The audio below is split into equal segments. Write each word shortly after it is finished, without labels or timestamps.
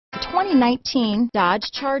2019 Dodge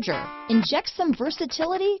Charger. Inject some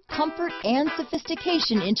versatility, comfort, and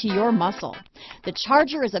sophistication into your muscle. The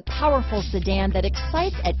Charger is a powerful sedan that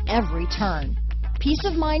excites at every turn. Peace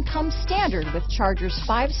of mind comes standard with Charger's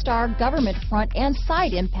 5-star government front and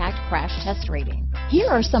side impact crash test rating. Here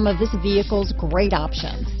are some of this vehicle's great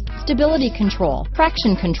options: stability control,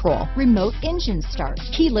 traction control, remote engine start,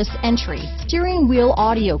 keyless entry, steering wheel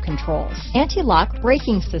audio controls, anti-lock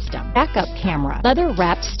braking system, backup camera,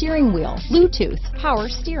 leather-wrapped steering wheel, Bluetooth, power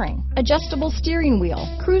steering, adjustable steering wheel,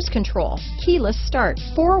 cruise control, keyless start,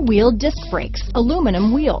 4-wheel disc brakes,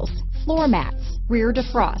 aluminum wheels, floor mats, rear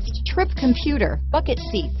defrost, trip computer, bucket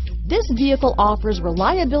seats. This vehicle offers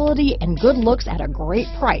reliability and good looks at a great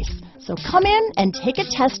price. So come in and take a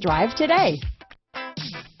test drive today.